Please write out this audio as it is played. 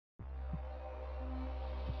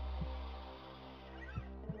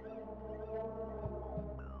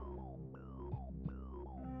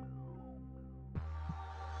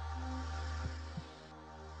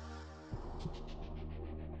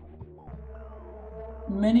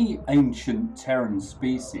Many ancient Terran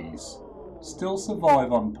species still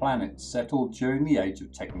survive on planets settled during the age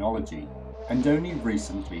of technology and only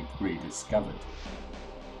recently rediscovered.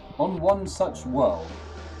 On one such world,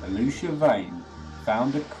 Alicia Vane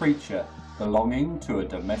found a creature belonging to a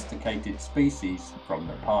domesticated species from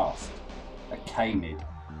the past, a Canid.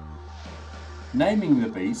 Naming the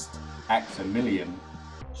beast Aximillion,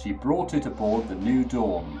 she brought it aboard the New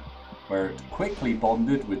Dawn, where it quickly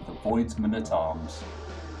bonded with the Voidsmen at Arms.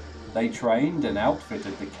 They trained and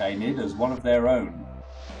outfitted the Canid as one of their own,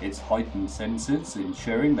 its heightened senses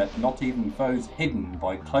ensuring that not even foes hidden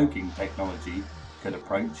by cloaking technology could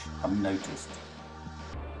approach unnoticed.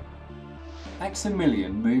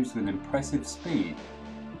 Aximillion moves with impressive speed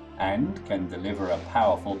and can deliver a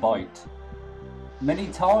powerful bite. Many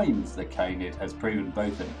times the Canid has proven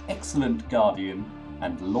both an excellent guardian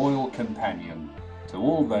and loyal companion to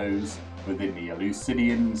all those within the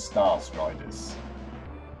Aximmillion Star Striders.